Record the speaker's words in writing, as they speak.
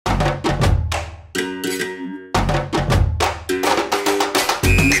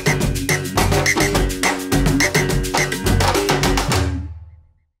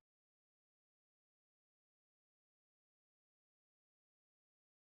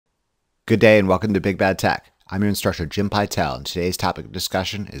Good day and welcome to Big Bad Tech. I'm your instructor Jim Pytel, and today's topic of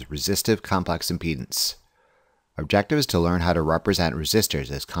discussion is resistive complex impedance. Our objective is to learn how to represent resistors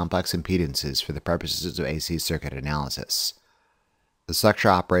as complex impedances for the purposes of AC circuit analysis. This lecture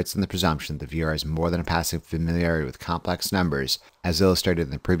operates on the presumption that the viewer has more than a passive familiarity with complex numbers, as illustrated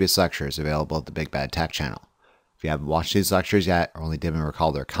in the previous lectures available at the Big Bad Tech channel. If you haven't watched these lectures yet or only dimly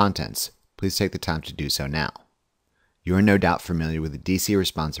recall their contents, please take the time to do so now. You are no doubt familiar with the DC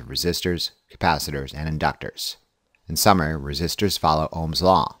response of resistors, capacitors, and inductors. In summary, resistors follow Ohm's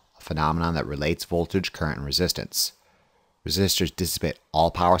law, a phenomenon that relates voltage, current, and resistance. Resistors dissipate all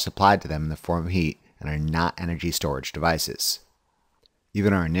power supplied to them in the form of heat and are not energy storage devices.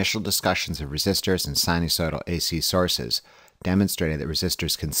 Even our initial discussions of resistors and sinusoidal AC sources demonstrated that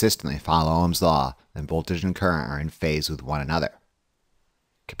resistors consistently follow Ohm's law and voltage and current are in phase with one another.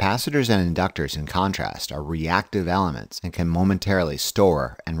 Capacitors and inductors, in contrast, are reactive elements and can momentarily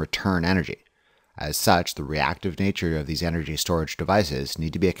store and return energy. As such, the reactive nature of these energy storage devices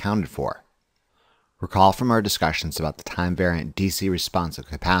need to be accounted for. Recall from our discussions about the time-variant DC response of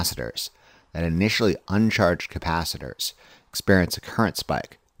capacitors that initially uncharged capacitors experience a current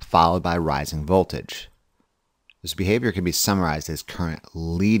spike followed by rising voltage. This behavior can be summarized as current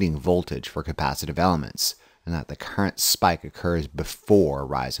leading voltage for capacitive elements, and that the current spike occurs before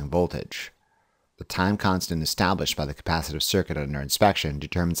rising voltage. The time constant established by the capacitive circuit under inspection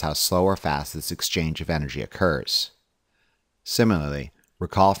determines how slow or fast this exchange of energy occurs. Similarly,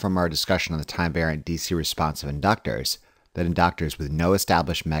 recall from our discussion on the time-variant DC response of inductors that inductors with no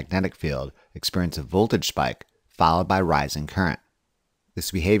established magnetic field experience a voltage spike followed by rising current. This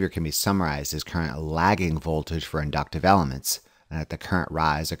behavior can be summarized as current lagging voltage for inductive elements, and that the current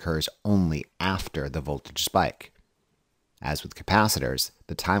rise occurs only after the voltage spike. As with capacitors,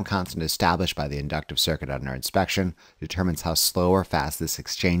 the time constant established by the inductive circuit under inspection determines how slow or fast this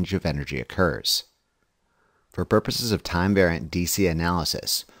exchange of energy occurs. For purposes of time-variant DC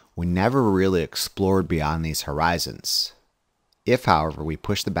analysis, we never really explored beyond these horizons. If, however, we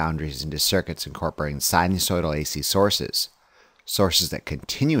push the boundaries into circuits incorporating sinusoidal AC sources that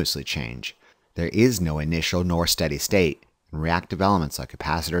continuously change, there is no initial nor steady state, and reactive elements like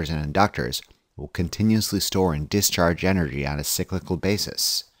capacitors and inductors will continuously store and discharge energy on a cyclical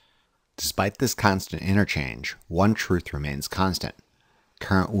basis. Despite this constant interchange, one truth remains constant.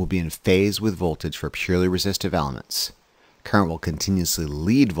 Current will be in phase with voltage for purely resistive elements. Current will continuously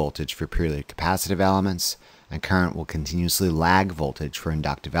lead voltage for purely capacitive elements, and current will continuously lag voltage for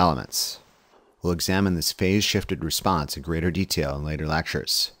inductive elements. We'll examine this phase-shifted response in greater detail in later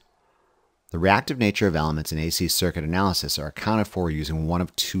lectures. The reactive nature of elements in AC circuit analysis are accounted for using one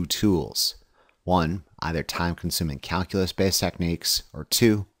of two tools. One, either time-consuming calculus-based techniques, or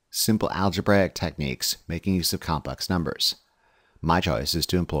two, simple algebraic techniques making use of complex numbers. My choice is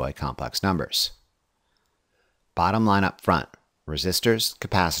to employ complex numbers. Bottom line up front, resistors,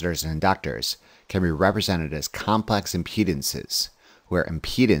 capacitors, and inductors can be represented as complex impedances, where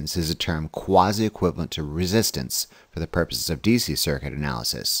impedance is a term quasi-equivalent to resistance for the purposes of DC circuit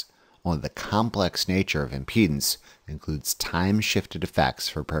analysis. Only the complex nature of impedance includes time-shifted effects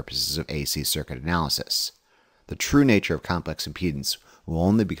for purposes of AC circuit analysis. The true nature of complex impedance will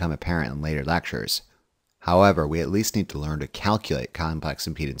only become apparent in later lectures. However, we at least need to learn to calculate complex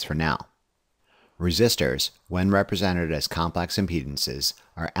impedance for now. Resistors, when represented as complex impedances,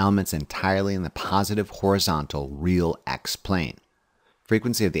 are elements entirely in the positive horizontal real x-plane.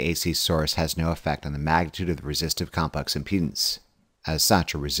 Frequency of the AC source has no effect on the magnitude of the resistive complex impedance. As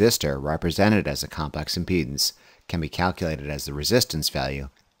such, a resistor, represented as a complex impedance, can be calculated as the resistance value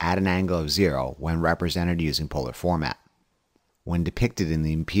at an angle of 0 when represented using polar format. When depicted in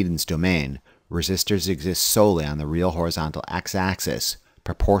the impedance domain, resistors exist solely on the real horizontal x-axis,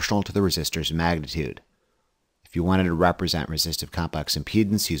 proportional to the resistor's magnitude. If you wanted to represent resistive complex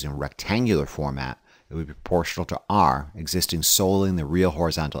impedance using rectangular format, it would be proportional to R, existing solely in the real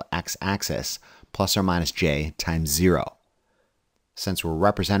horizontal x-axis, plus or minus j times 0. Since we're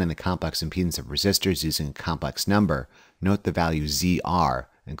representing the complex impedance of resistors using a complex number, note the value ZR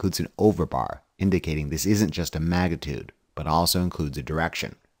includes an overbar, indicating this isn't just a magnitude, but also includes a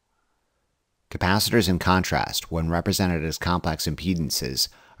direction. Capacitors, in contrast, when represented as complex impedances,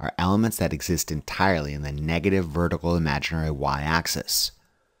 are elements that exist entirely in the negative vertical imaginary y-axis.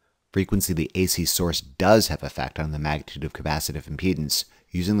 Frequency of the AC source does have effect on the magnitude of capacitive impedance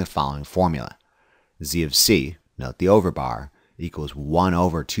using the following formula. Z of C, note the overbar, equals 1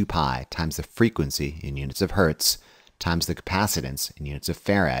 over 2 pi times the frequency in units of hertz times the capacitance in units of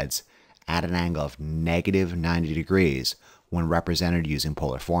farads at an angle of negative 90 degrees when represented using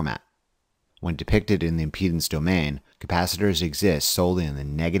polar format. When depicted in the impedance domain, Capacitors exist solely in the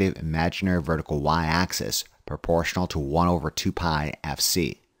negative imaginary vertical y-axis proportional to 1 over 2 pi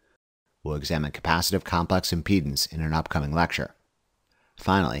Fc. We'll examine capacitive complex impedance in an upcoming lecture.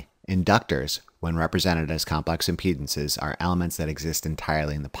 Finally, inductors, when represented as complex impedances, are elements that exist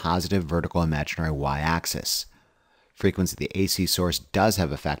entirely in the positive vertical imaginary y-axis. Frequency of the AC source does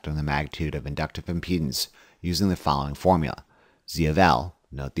have effect on the magnitude of inductive impedance using the following formula. Z of L,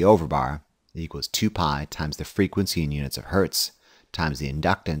 note the overbar, equals 2 pi times the frequency in units of Hertz times the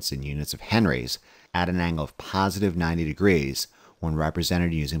inductance in units of Henrys at an angle of positive 90 degrees when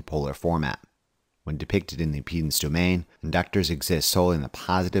represented using polar format. When depicted in the impedance domain, inductors exist solely in the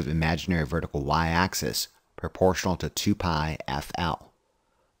positive imaginary vertical y-axis proportional to 2 pi FL.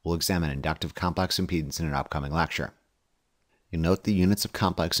 We'll examine inductive complex impedance in an upcoming lecture. You'll note the units of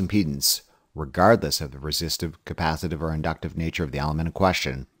complex impedance, regardless of the resistive, capacitive, or inductive nature of the element in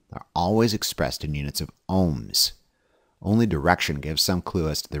question, are always expressed in units of ohms. Only direction gives some clue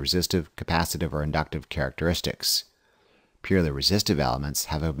as to the resistive, capacitive, or inductive characteristics. Purely resistive elements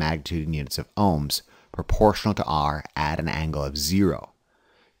have a magnitude in units of ohms proportional to R at an angle of 0.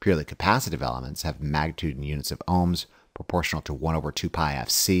 Purely capacitive elements have a magnitude in units of ohms proportional to 1 over 2 pi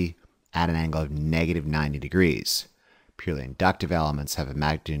Fc at an angle of negative 90 degrees. Purely inductive elements have a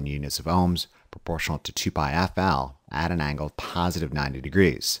magnitude in units of ohms proportional to 2 pi FL at an angle of positive 90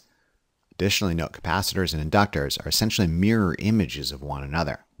 degrees. Additionally, note capacitors and inductors are essentially mirror images of one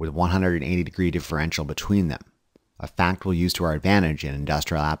another, with 180-degree differential between them, a fact we'll use to our advantage in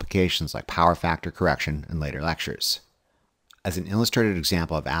industrial applications like power factor correction in later lectures. As an illustrated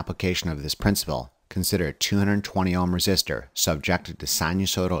example of application of this principle, consider a 220 ohm resistor subjected to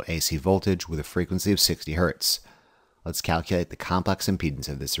sinusoidal AC voltage with a frequency of 60 Hz. Let's calculate the complex impedance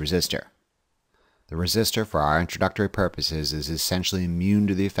of this resistor. The resistor, for our introductory purposes, is essentially immune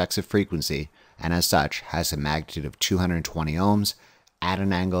to the effects of frequency and as such has a magnitude of 220 ohms at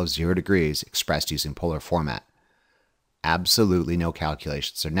an angle of 0 degrees expressed using polar format. Absolutely no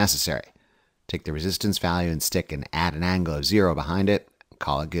calculations are necessary. Take the resistance value and stick an at an angle of 0 behind it and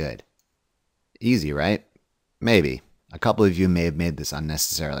call it good. Easy, right? Maybe. A couple of you may have made this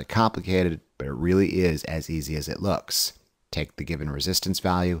unnecessarily complicated, but it really is as easy as it looks. Take the given resistance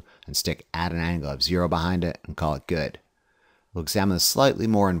value and stick at an angle of 0 behind it and call it good. We'll examine the slightly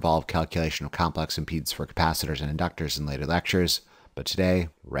more involved calculation of complex impedance for capacitors and inductors in later lectures, but today,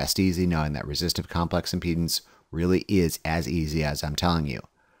 rest easy knowing that resistive complex impedance really is as easy as I'm telling you.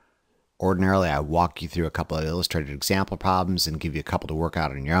 Ordinarily, I walk you through a couple of illustrated example problems and give you a couple to work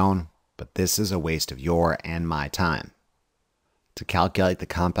out on your own, but this is a waste of your and my time. To calculate the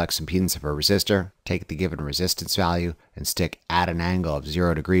complex impedance of a resistor, take the given resistance value and stick at an angle of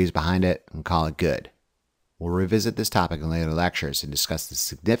 0 degrees behind it and call it good. We'll revisit this topic in later lectures and discuss the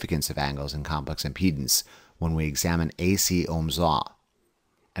significance of angles in complex impedance when we examine AC Ohm's law.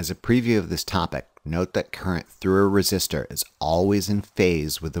 As a preview of this topic, note that current through a resistor is always in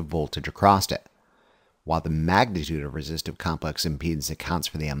phase with the voltage across it. While the magnitude of resistive complex impedance accounts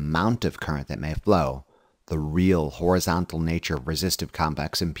for the amount of current that may flow, the real horizontal nature of resistive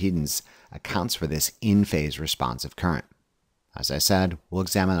complex impedance accounts for this in-phase response of current. As I said, we'll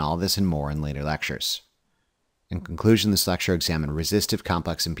examine all this and more in later lectures. In conclusion, this lecture examined resistive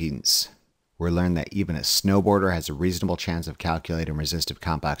complex impedance. We learned that even a snowboarder has a reasonable chance of calculating resistive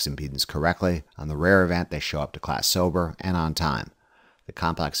complex impedance correctly on the rare event they show up to class sober and on time. The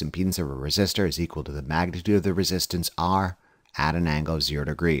complex impedance of a resistor is equal to the magnitude of the resistance R at an angle of 0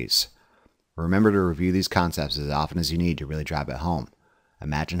 degrees. Remember to review these concepts as often as you need to really drive it home.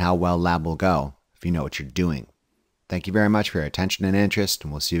 Imagine how well lab will go if you know what you're doing. Thank you very much for your attention and interest,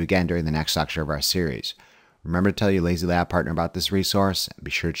 and we'll see you again during the next lecture of our series. Remember to tell your Lazy Lab partner about this resource, and be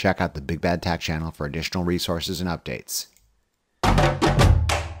sure to check out the Big Bad Tech channel for additional resources and updates.